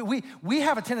 We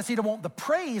have a tendency to want the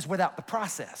praise without the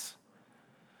process.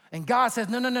 And God says,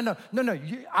 no.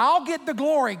 I'll get the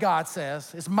glory, God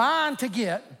says. It's mine to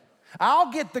get.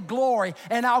 I'll get the glory,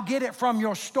 and I'll get it from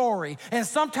your story. And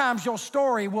sometimes your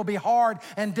story will be hard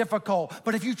and difficult.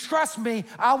 But if you trust me,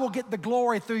 I will get the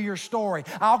glory through your story.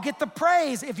 I'll get the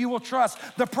praise if you will trust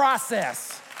the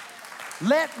process.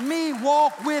 Let me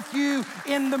walk with you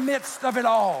in the midst of it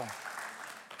all.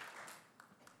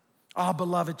 Oh,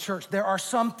 beloved church, there are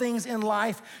some things in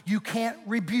life you can't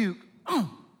rebuke.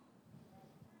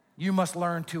 You must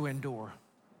learn to endure.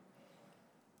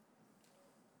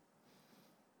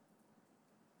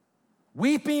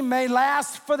 Weeping may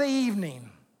last for the evening,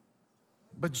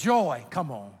 but joy,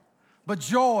 but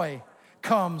joy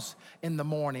comes in the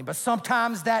morning. But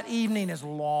sometimes that evening is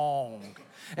long,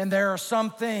 and there are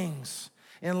some things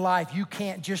in life you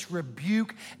can't just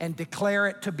rebuke and declare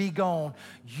it to be gone.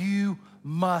 You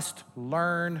must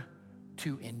learn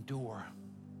to endure.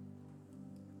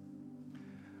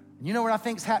 You know what I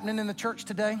think is happening in the church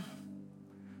today?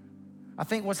 I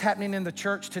think what's happening in the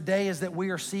church today is that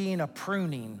we are seeing a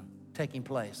pruning taking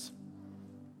place.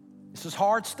 This is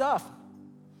hard stuff,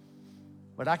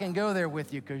 but I can go there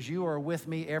with you because you are with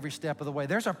me every step of the way.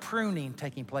 There's a pruning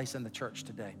taking place in the church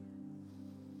today.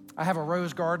 I have a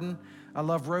rose garden. I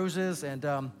love roses, and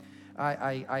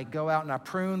I go out and I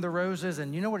prune the roses,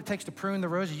 and you know what it takes to prune the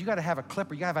roses? You gotta have a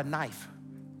clipper, you gotta have a knife.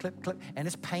 Clip, and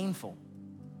it's painful.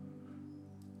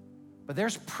 But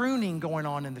there's pruning going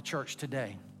on in the church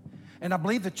today. And I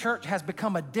believe the church has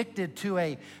become addicted to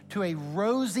a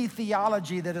rosy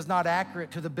theology that is not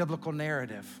accurate to the biblical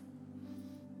narrative.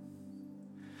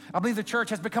 I believe the church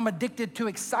has become addicted to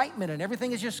excitement and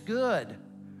everything is just good.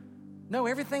 No,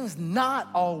 everything's not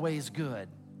always good.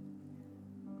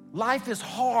 Life is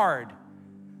hard,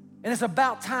 and it's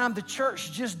about time the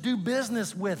church just do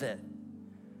business with it.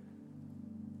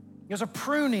 There's a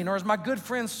pruning, or as my good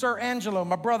friend Sir Angelo,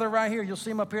 my brother right here, you'll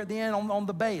see him up here at the end on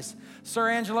the bass. Sir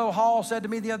Angelo Hall said to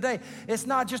me the other day, it's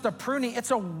not just a pruning,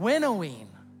 it's a winnowing.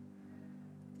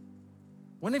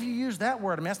 When have you used that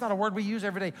word? I mean, that's not a word we use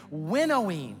every day.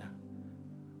 Winnowing.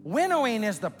 Winnowing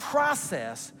is the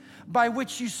process by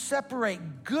which you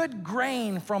separate good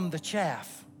grain from the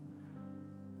chaff.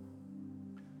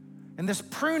 And this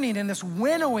pruning and this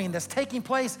winnowing that's taking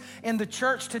place in the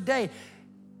church today,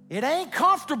 it ain't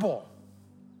comfortable,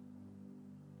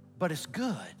 but it's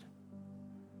good.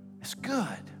 It's good.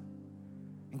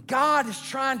 And God is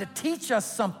trying to teach us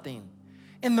something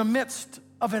in the midst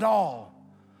of it all.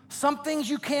 Some things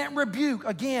you can't rebuke.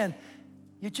 Again,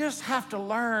 you just have to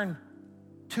learn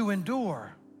to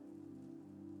endure.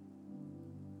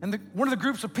 And one of the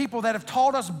groups of people that have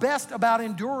taught us best about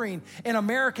enduring in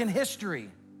American history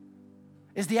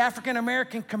is the African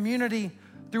American community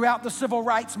throughout the civil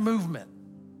rights movement.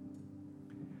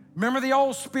 Remember the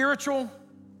old spiritual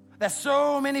that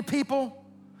so many people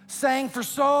sang for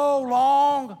so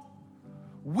long?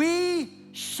 We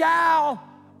shall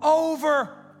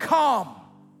overcome.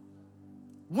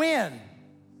 When?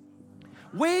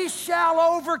 We shall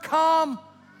overcome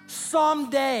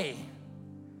someday.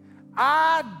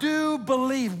 I do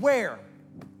believe, where?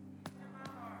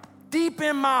 Deep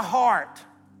in my heart,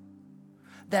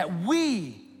 that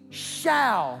we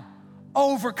shall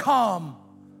overcome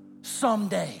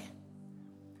someday.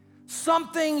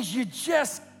 Some things you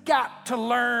just got to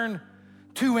learn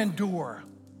to endure.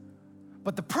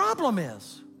 But the problem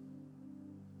is,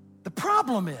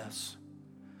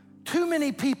 too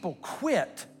many people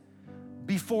quit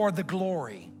before the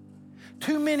glory.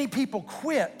 Too many people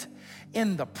quit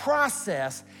in the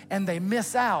process and they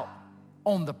miss out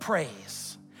on the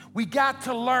praise. We got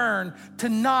to learn to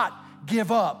not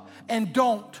give up and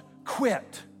don't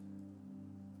quit.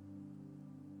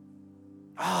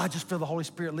 I just feel the Holy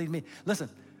Spirit leading me. Listen,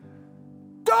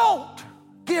 don't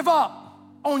give up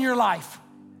on your life.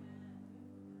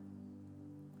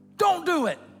 Don't do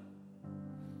it.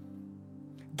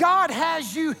 God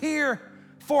has you here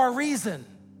for a reason.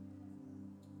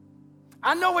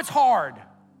 I know it's hard.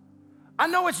 I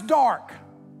know it's dark.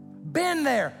 Been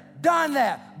there, done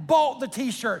that, bought the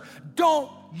t-shirt. Don't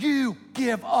you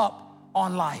give up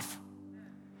on life.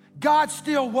 God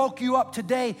still woke you up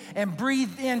today and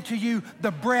breathed into you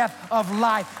the breath of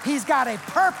life. He's got a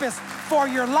purpose for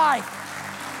your life.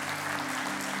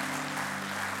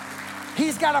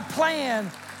 He's got a plan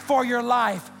for your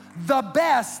life. The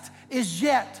best is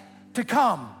yet to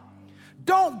come.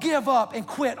 Don't give up and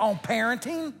quit on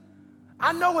parenting.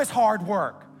 I know it's hard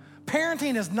work.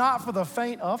 Parenting is not for the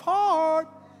faint of heart.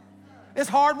 It's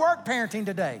hard work parenting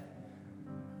today.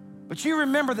 But you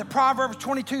remember that Proverbs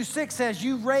 22:6 says,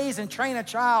 you raise and train a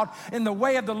child in the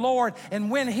way of the Lord, and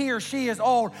when he or she is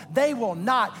old, they will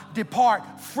not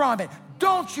depart from it.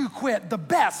 Don't you quit. The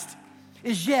best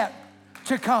is yet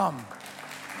to come.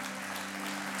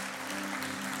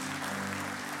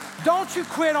 Don't you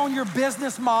quit on your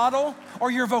business model or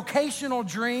your vocational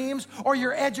dreams or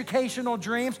your educational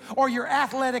dreams or your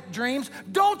athletic dreams.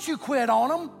 Don't you quit on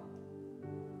them.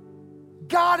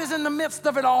 God is in the midst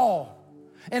of it all.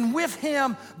 And with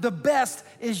him, the best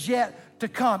is yet to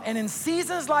come. And in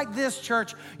seasons like this,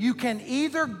 church, you can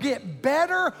either get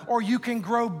better or you can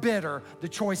grow bitter. The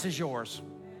choice is yours.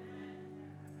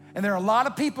 And there are a lot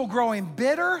of people growing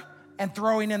bitter and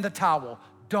throwing in the towel.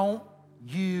 Don't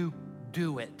you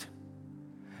do it.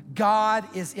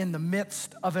 God is in the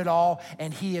midst of it all,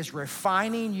 and he is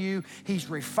refining you, he's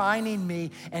refining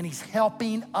me, and he's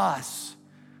helping us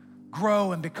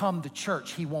grow and become the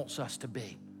church he wants us to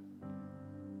be.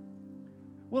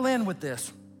 We'll end with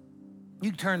this. You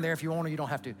can turn there if you want, or you don't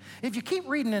have to. If you keep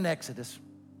reading in Exodus,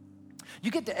 you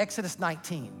get to Exodus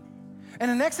 19. And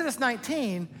in Exodus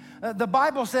 19, the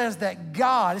Bible says that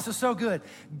God, this is so good,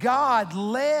 God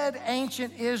led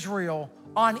ancient Israel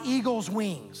on eagle's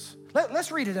wings.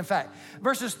 Let's read it, in fact.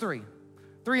 Verses 3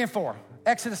 and 4,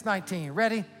 Exodus 19.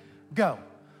 Ready? Go.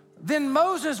 Then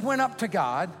Moses went up to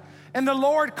God, and the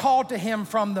Lord called to him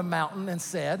from the mountain and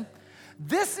said,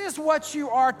 this is what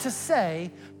you are to say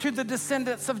to the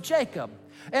descendants of Jacob,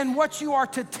 and what you are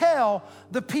to tell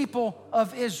the people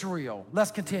of Israel. Let's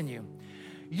continue.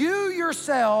 You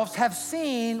yourselves have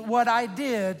seen what I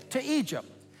did to Egypt,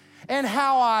 and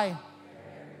how I...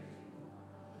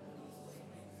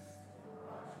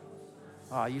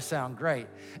 Oh, you sound great.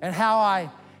 And how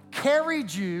I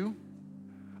carried you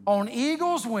on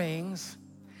eagle's wings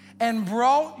and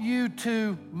brought you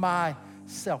to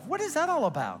myself. What is that all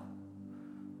about?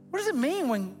 What does it mean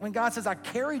when God says, I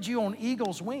carried you on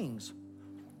eagle's wings?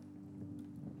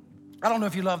 I don't know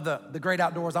if you love the great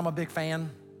outdoors. I'm a big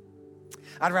fan.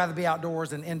 I'd rather be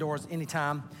outdoors than indoors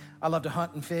anytime. I love to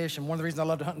hunt and fish, and one of the reasons I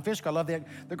love to hunt and fish is because I love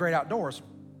the great outdoors.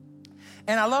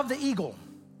 And I love the eagle.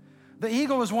 The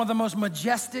eagle is one of the most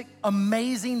majestic,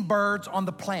 amazing birds on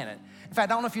the planet. In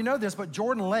fact, I don't know if you know this, but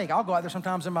Jordan Lake, I'll go out there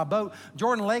sometimes in my boat.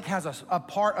 Jordan Lake has a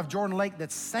part of Jordan Lake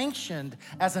that's sanctioned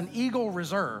as an eagle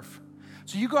reserve.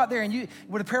 So you go out there and you,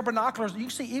 with a pair of binoculars, you can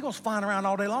see eagles flying around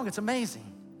all day long. It's amazing.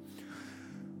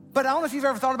 But I don't know if you've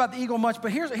ever thought about the eagle much,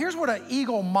 but here's what an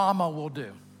eagle mama will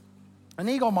do. An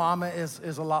eagle mama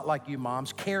is a lot like you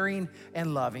moms, caring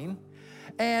and loving.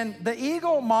 And the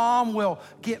eagle mom will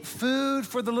get food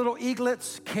for the little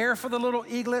eaglets, care for the little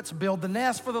eaglets, build the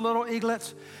nest for the little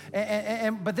eaglets.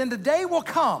 But then the day will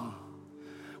come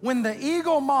when the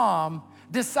eagle mom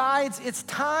decides it's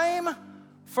time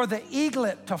for the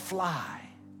eaglet to fly.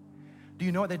 Do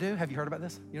you know what they do? Have you heard about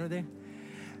this? You know what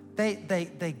they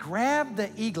do? They grab the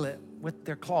eaglet with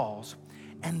their claws,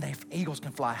 and eagles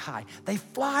can fly high. They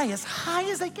fly as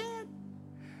high as they can.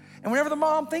 And whenever the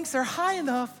mom thinks they're high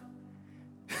enough,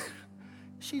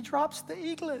 she drops the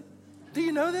eaglet. Do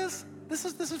you know this? This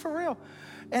is for real.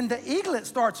 And the eaglet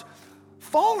starts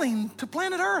falling to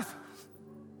planet Earth.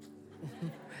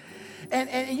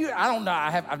 and you, I don't know,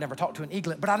 I've never talked to an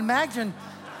eaglet, but I'd imagine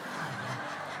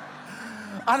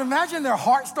their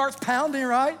heart starts pounding,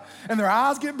 right? And their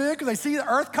eyes get big because they see the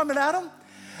Earth coming at them.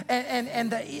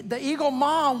 And the eagle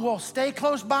mom will stay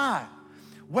close by,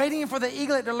 waiting for the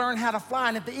eaglet to learn how to fly.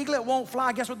 And if the eaglet won't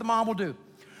fly, guess what the mom will do?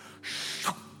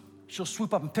 She'll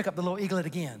swoop up and pick up the little eaglet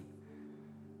again.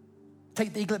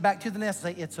 Take the eaglet back to the nest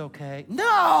and say, it's okay.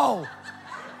 No!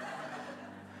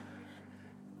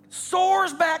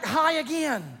 Soars back high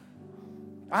again.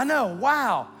 I know,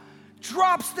 wow.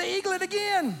 Drops the eaglet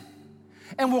again.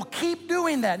 And will keep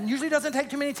doing that. And usually doesn't take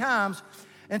too many times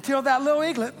until that little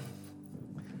eaglet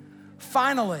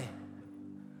finally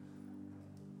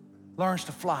learns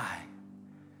to fly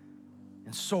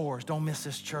and soars. Don't miss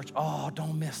this, church. Oh,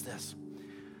 don't miss this.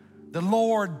 The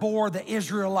Lord bore the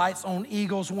Israelites on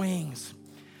eagle's wings.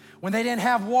 When they didn't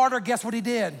have water, guess what he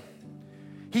did?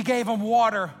 He gave them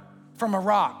water from a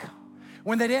rock.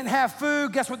 When they didn't have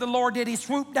food, guess what the Lord did? He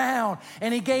swooped down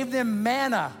and he gave them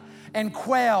manna and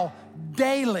quail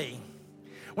daily.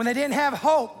 When they didn't have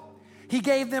hope, he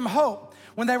gave them hope.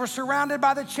 When they were surrounded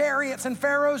by the chariots and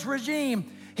Pharaoh's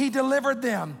regime, he delivered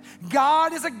them.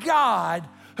 God is a God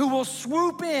who will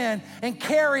swoop in and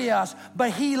carry us,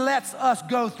 but he lets us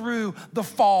go through the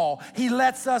fall. He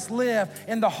lets us live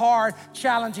in the hard,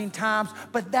 challenging times,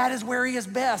 but that is where he is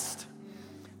best.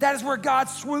 That is where God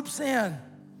swoops in.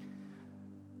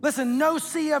 Listen, no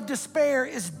sea of despair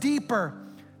is deeper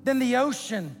than the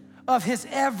ocean of his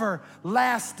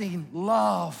everlasting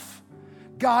love.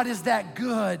 God is that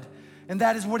good, and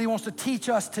that is what he wants to teach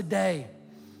us today.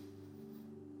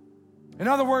 In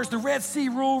other words, the Red Sea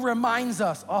rule reminds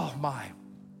us,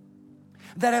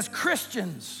 that as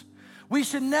Christians, we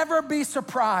should never be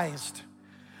surprised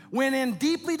when in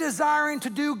deeply desiring to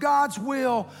do God's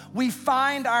will, we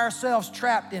find ourselves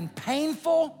trapped in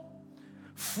painful,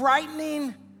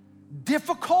 frightening,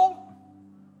 difficult,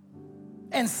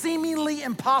 and seemingly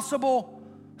impossible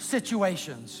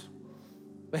situations.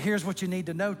 But here's what you need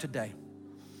to know today.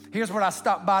 Here's what I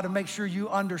stopped by to make sure you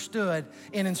understood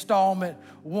in installment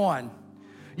 1.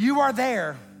 You are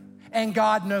there and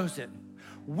God knows it.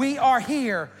 We are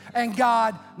here and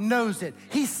God knows it.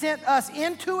 He sent us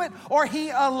into it or he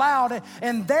allowed it,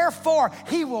 and therefore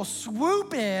he will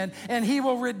swoop in and he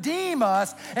will redeem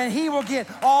us and he will get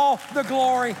all the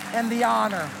glory and the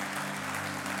honor.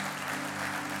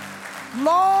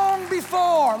 Long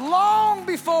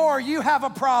before you have a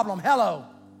problem, hello,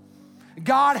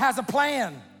 God has a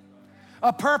plan,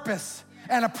 a purpose,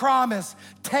 and a promise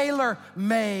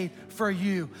tailor-made for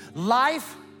you.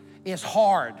 Life is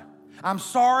hard. I'm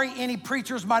sorry any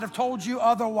preachers might have told you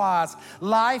otherwise.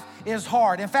 Life is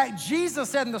hard. In fact, Jesus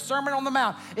said in the Sermon on the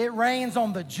Mount, it rains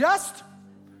on the just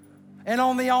and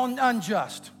on the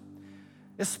unjust.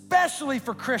 Especially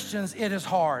for Christians, it is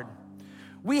hard.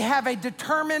 We have a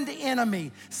determined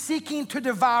enemy seeking to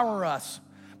devour us.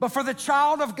 But for the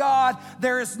child of God,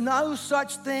 there is no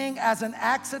such thing as an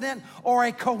accident or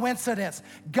a coincidence.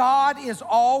 God is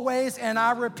always, and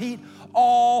I repeat,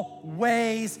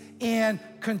 always in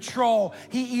control.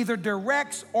 He either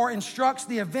directs or instructs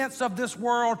the events of this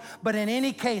world, but in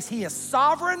any case, he is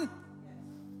sovereign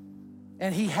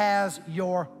and he has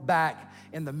your back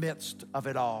in the midst of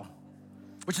it all.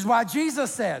 Which is why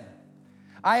Jesus said,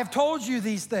 I have told you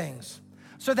these things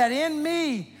so that in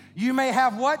me you may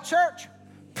have what, church?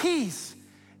 Peace.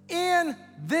 In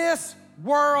this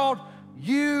world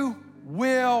you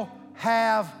will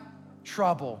have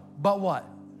trouble. But what?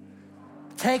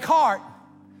 Take heart.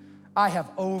 I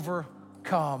have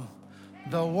overcome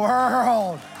the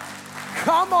world.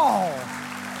 Come on.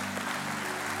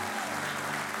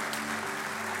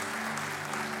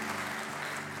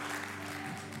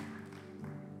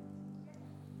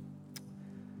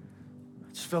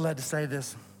 I just feel led to say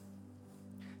this.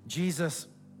 Jesus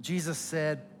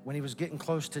said when he was getting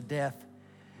close to death,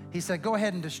 he said, go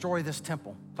ahead and destroy this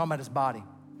temple. Talking about his body.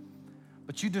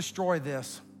 But you destroy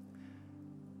this,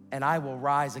 and I will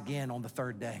rise again on the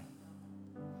third day.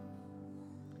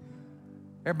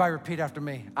 Everybody repeat after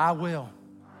me. I will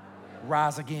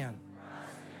rise again.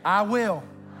 I will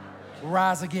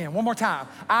rise again. One more time.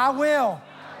 I will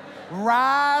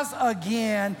rise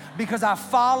again because I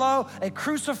follow a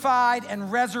crucified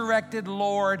and resurrected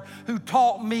Lord who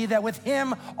taught me that with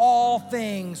him all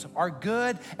things are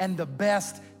good and the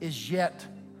best is yet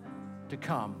to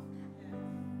come.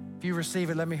 If you receive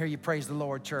it, let me hear you praise the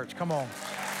Lord, church. Come on.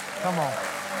 Come on.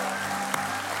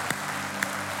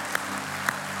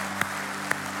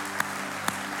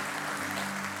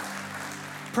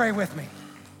 Pray with me.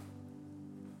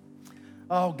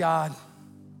 Oh, God.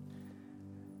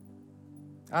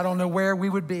 I don't know where we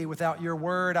would be without your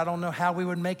word. I don't know how we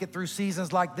would make it through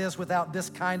seasons like this without this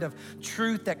kind of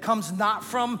truth that comes not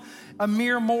from a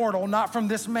mere mortal, not from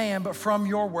this man, but from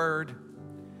your word.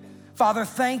 Father,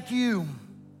 thank you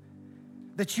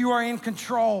that you are in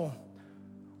control.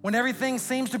 When everything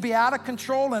seems to be out of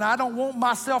control and I don't want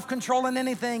myself controlling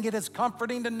anything, it is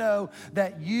comforting to know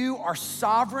that you are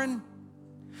sovereign,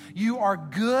 you are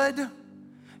good,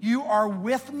 you are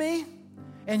with me,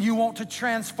 and you want to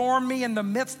transform me in the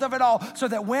midst of it all so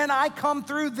that when I come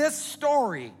through this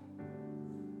story,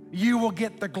 you will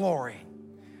get the glory.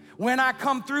 When I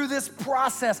come through this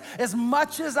process, as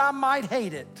much as I might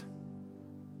hate it,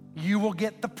 you will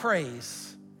get the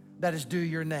praise that is due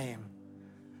your name.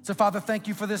 So, Father, thank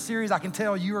you for this series. I can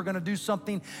tell you are going to do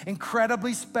something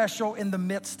incredibly special in the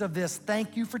midst of this.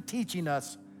 Thank you for teaching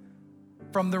us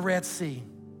from the Red Sea.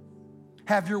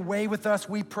 Have your way with us,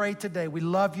 we pray today. We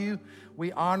love you.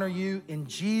 We honor you. In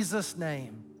Jesus'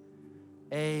 name,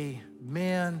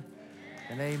 amen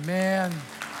and amen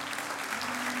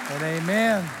and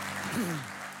amen.